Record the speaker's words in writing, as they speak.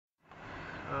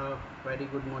Very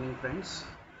good morning, friends.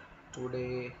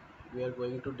 Today we are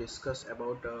going to discuss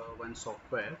about one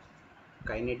software,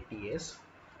 KinetDS.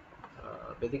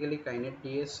 Basically,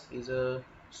 KinetDS is a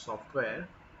software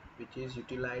which is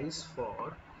utilized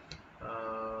for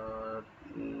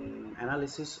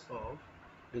analysis of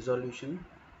resolution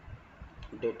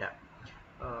data.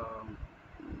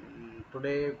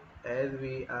 Today, as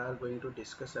we are going to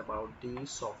discuss about the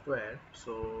software,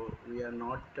 so we are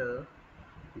not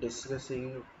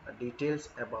discussing details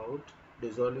about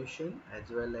dissolution as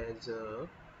well as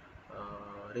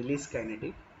release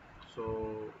kinetic.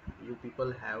 So you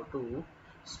people have to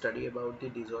study about the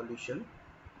dissolution,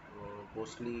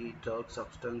 mostly drug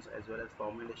substance as well as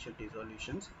formulation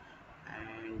dissolutions,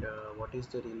 and what is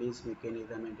the release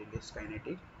mechanism and release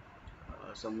kinetic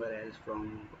somewhere else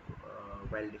from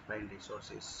well-defined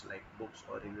resources like books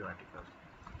or review articles.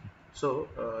 So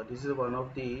this is one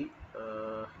of the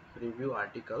review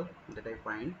article that I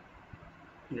found,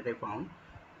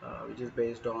 which is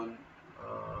based on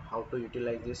how to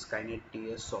utilize this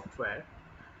KinetDS software.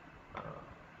 Uh,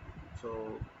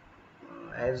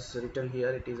 as written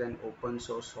here, it is an open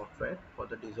source software for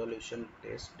the dissolution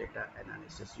test data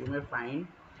analysis. You may find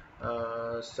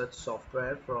such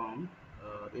software from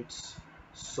its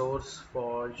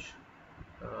SourceForge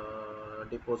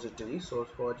depository.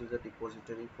 SourceForge is a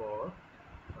depository for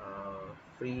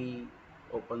free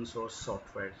open source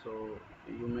software. So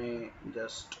you may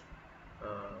just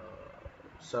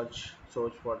search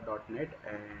for .NET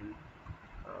and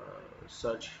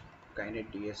search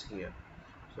KinetDS here.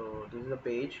 So this is a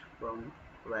page from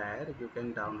where you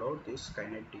can download this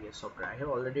KinetDS software. I have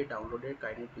already downloaded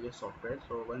KinetDS software.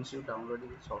 So once you download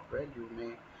the software, you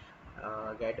may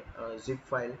get a zip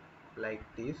file like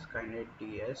this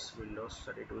KinetDS Windows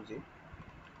 32 zip.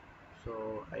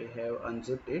 So I have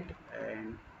unzipped it,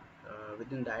 and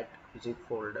within that zip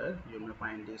folder you may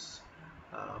find this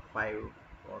 5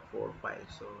 or 4 files.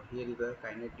 So here is a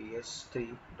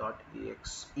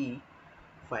KinetDS3.exe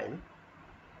file.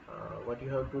 What you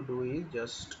have to do is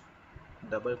just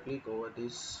double click over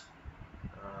this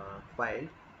file.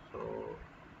 So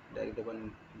there is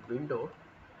one window.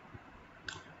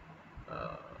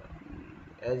 uh,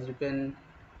 as you can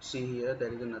see here,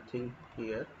 there is nothing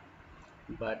here,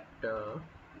 but uh,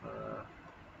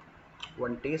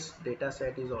 one test data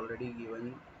set is already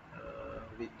given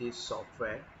with this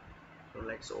software. So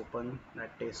let's open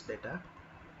that test data.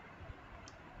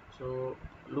 So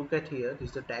look at here, this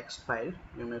is the text file.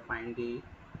 You may find the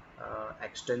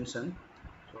extension.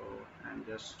 So I'm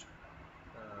just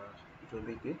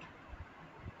zooming it.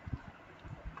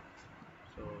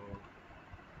 So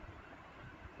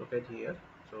look at here.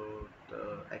 So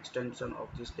the extension of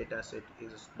this data set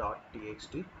is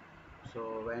 .txt. So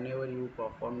whenever you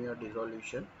perform your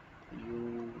dissolution,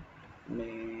 you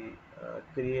may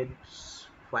create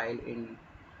file in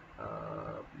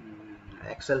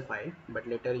Excel file, but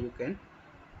later you can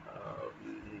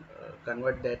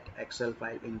convert that Excel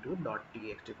file into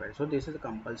 .txt file. So this is a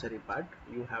compulsory part.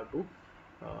 You have to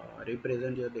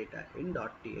represent your data in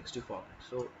 .txt format.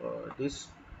 So this,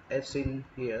 as seen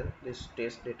here, this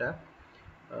test data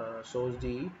shows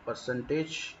the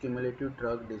percentage cumulative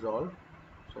drug dissolved.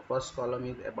 So first column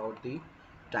is about the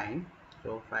time.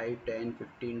 So 5, 10,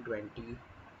 15, 20,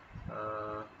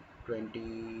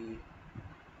 20,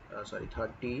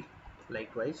 30,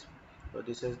 likewise. So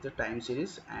this is the time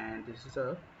series, and this is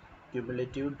a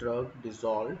cumulative drug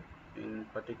dissolved in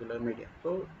particular media.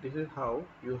 So this is how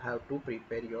you have to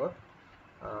prepare your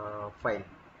file,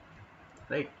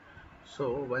 right?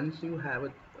 So once you have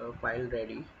a file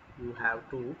ready, you have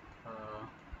to uh,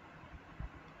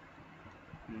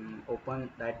 open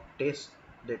that test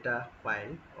data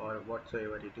file or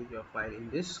whatsoever it is your file in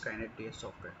this KinetDS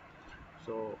software.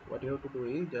 So what you have to do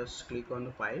is just click on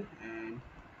the file, and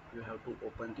you have to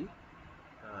open the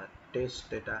test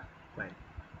data file.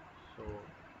 So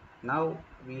now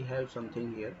we have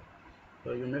something here.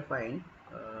 So you may find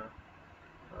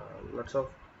lots of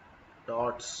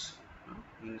dots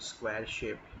in square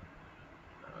shape,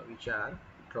 which are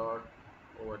drawn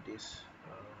over this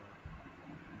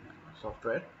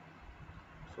software.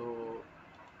 So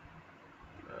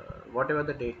whatever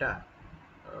the data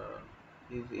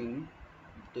is in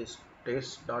this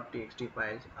test.txt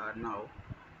files are now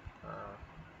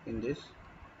in this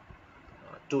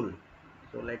tool.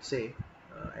 So let's say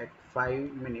at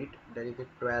 5 minutes there is a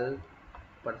 12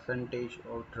 percentage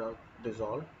of drug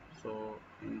dissolved. So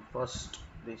in first,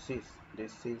 this is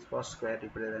first square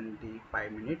represent the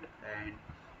 5 minute, and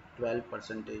 12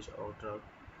 percentage of drug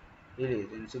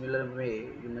released. In similar way,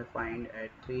 you may find at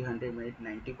 300 minutes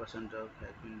 90% drug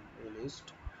has been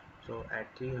released, So at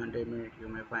 300 minutes you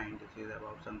may find this is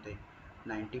about something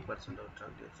 90% of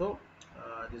drug use. So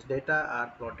this data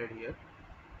are plotted here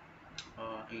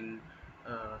in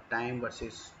time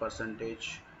versus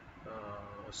percentage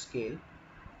scale.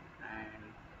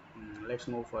 And let's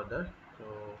move further. So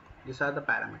these are the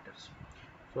parameters.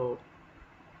 So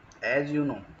as you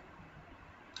know,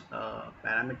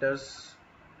 parameters,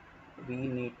 we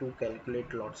need to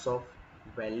calculate lots of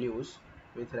values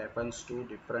with reference to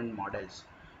different models.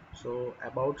 So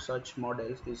about such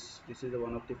models, this is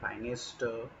one of the finest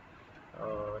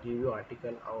review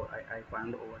article I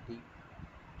found over the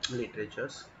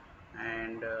literatures.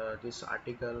 And this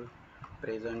article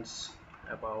presents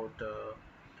about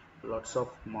lots of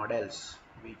models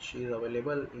which is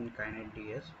available in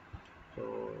KinetDS.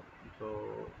 So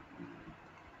so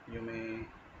you may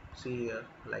see here,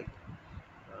 like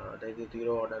there is a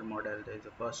zero order model, there is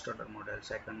a first order model,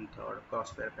 second, third,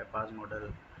 crosspair Pepper's model,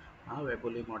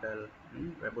 Webuli model,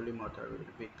 Webuli method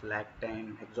with lag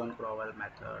time, Hexon Crowell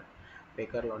method,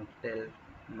 Baker Lontel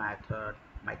method,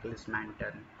 Michaelis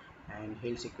Menten, and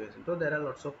Hill's equation. So there are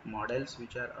lots of models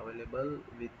which are available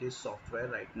with this software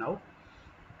right now.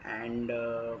 And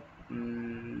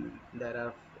there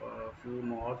are few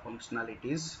more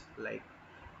functionalities, like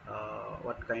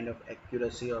what kind of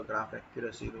accuracy or graph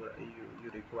accuracy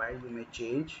you require, you may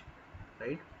change,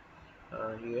 right,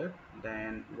 here.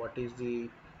 Then what is the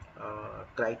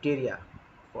criteria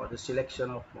for the selection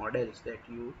of models that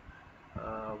you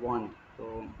want.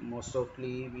 So most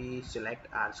often we select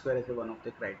R square as one of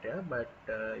the criteria, but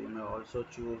you may also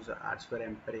choose R square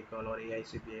empirical or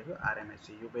AICP as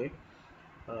RMSE. You may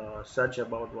search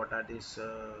about what are these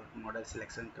model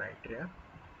selection criteria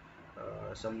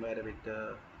somewhere with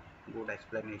good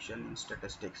explanation in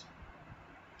statistics.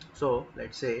 So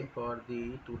let's say for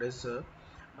the today's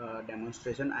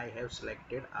demonstration, I have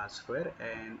selected R square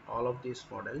and all of these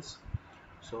models.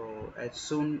 So as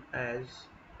soon as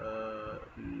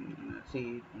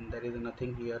see, there is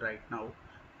nothing here right now.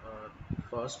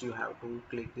 First you have to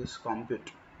click this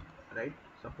compute, right?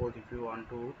 Suppose if you want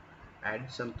to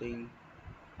add something,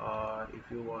 or if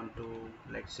you want to,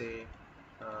 let's say,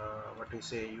 what we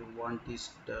say, you want this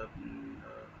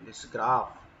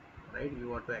graph, right? You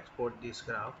want to export this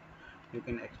graph, you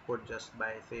can export just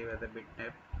by save as a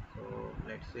bitmap. So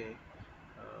let's say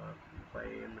if I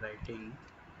am writing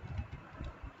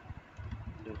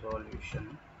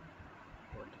resolution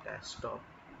for the desktop,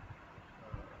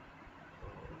 so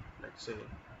let's say,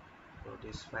 so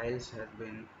these files have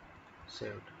been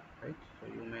saved, right? So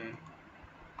you may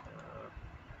uh,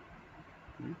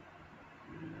 mm,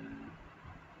 mm,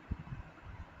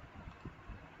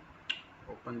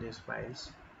 open these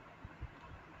files,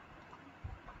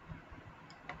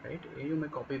 right? You may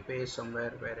copy paste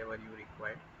somewhere wherever you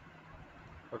require.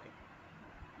 Okay.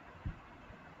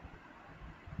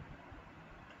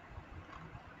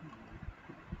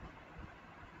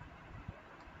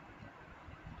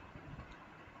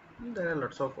 There are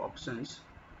lots of options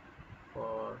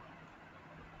for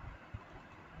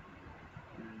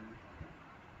mm,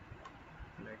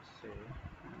 let's say,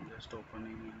 I'm just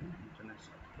opening in Internet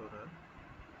Explorer.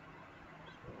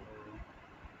 So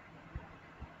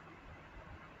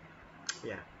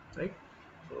yeah, right.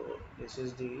 So this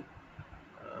is the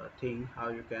thing how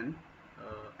you can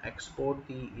export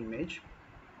the image,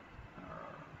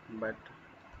 but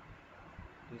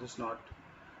this is not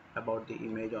about the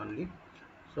image only.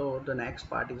 So the next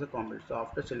part is a compute. So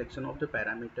after selection of the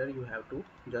parameter, you have to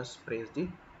just press the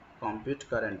compute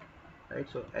current, right?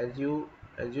 So as you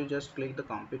just click the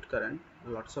compute current,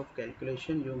 lots of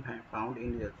calculation you have found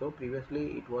in here. So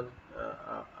previously it was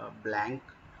a blank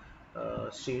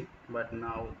sheet, but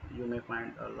now you may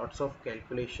find lots of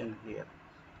calculation here,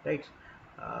 right?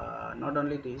 Not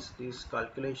only this, these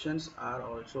calculations are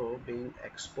also being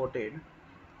exported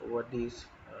over these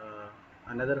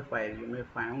another file. You may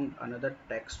find another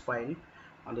text file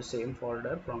on the same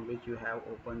folder from which you have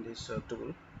opened this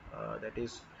tool, that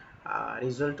is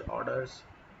result orders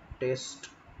test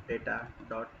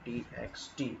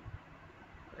data.txt,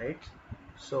 right?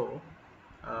 So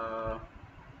uh,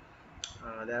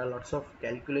 there are lots of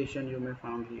calculation you may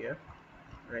found here,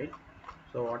 right?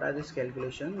 So what are these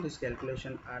calculation? These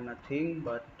calculation are nothing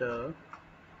but mm,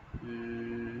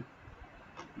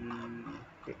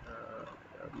 okay,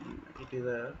 it is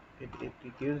a it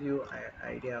gives you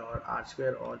idea or R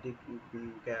square or the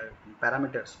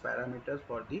parameters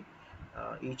for the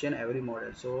each and every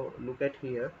model. So look at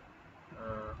here,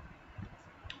 uh,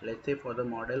 let's say for the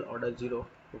model order 0.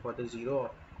 So for the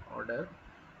 0 order,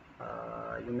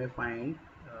 you may find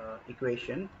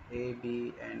equation A,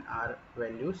 B and R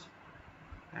values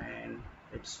and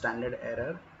its standard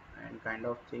error and kind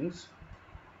of things.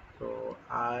 So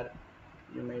R,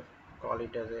 you may call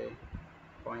it as a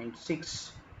point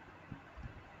 0.6,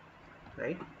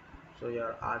 right? So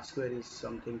your R square is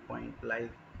something point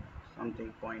like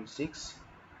something point 0.6.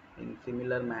 In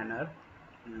similar manner,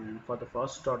 for the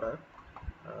first order,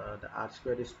 the R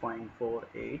square is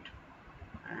 0.48,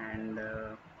 and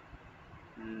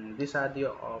these are the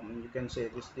you can say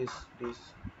this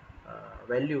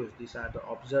values. These are the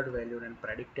observed value and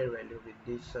predicted value with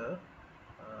this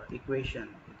equation.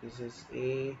 This is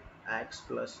a x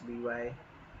plus by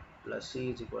plus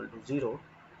c is equal to 0.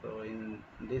 So in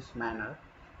this manner,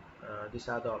 these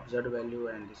are the observed value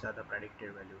and these are the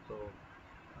predicted value. So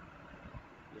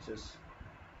this is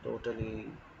totally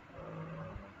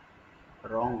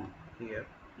wrong here.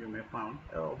 You may found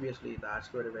obviously the r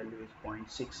square value is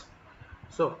 0.6.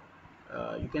 So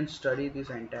you can study this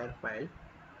entire file,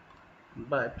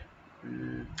 but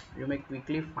you may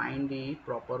quickly find the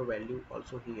proper value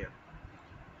also here.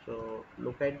 So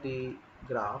look at the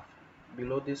graph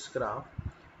below this graph.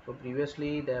 So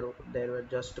previously there were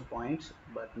just points,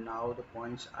 but now the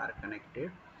points are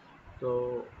connected.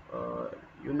 So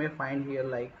you may find here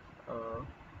like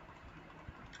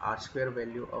r square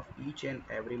value of each and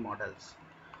every models,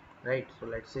 right? So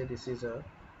let's say this is a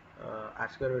r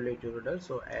square value tutorial.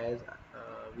 So as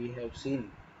we have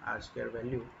seen r square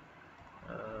value,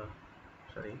 uh,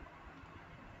 sorry,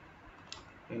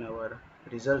 in our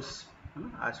results,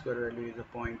 r square value is a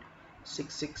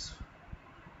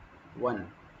 0.661.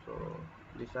 So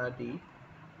these are the,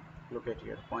 look at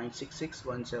here,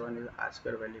 0.6617 is r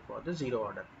square value for the zero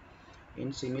order.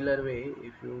 In similar way,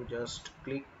 if you just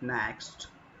click next,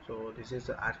 so this is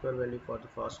the r square value for the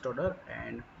first order,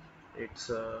 and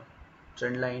its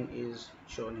trend line is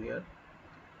shown here.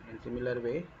 In similar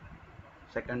way,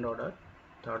 second order,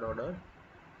 third order,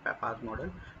 path model.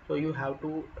 So you have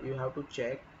to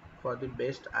check for the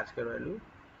best r square value.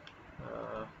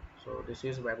 uh, so this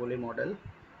is Vagoli model,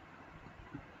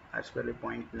 r square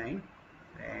value 0.9,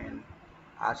 and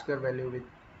r square value with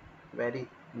very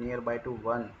nearby to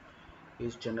 1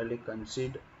 is generally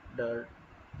considered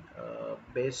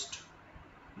best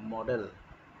model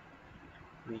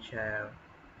which have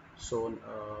shown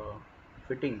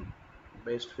fitting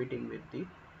best fitting with the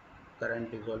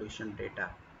current resolution data.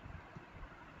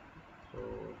 So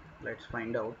let's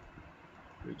find out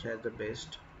which has the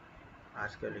best r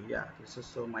square. Yeah, this is,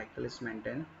 so Michael is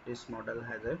maintained this model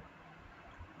has a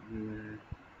mm,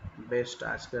 best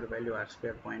r square value, r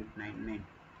square 0.99,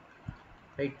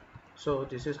 right? So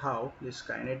this is how this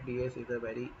KinetDS is a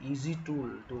very easy tool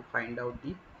to find out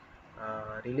the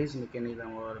release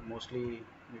mechanism, or mostly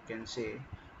you can say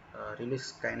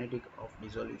release kinetic of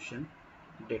dissolution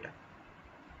data.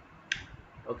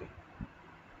 Okay,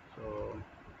 so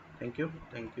thank you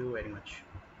very much.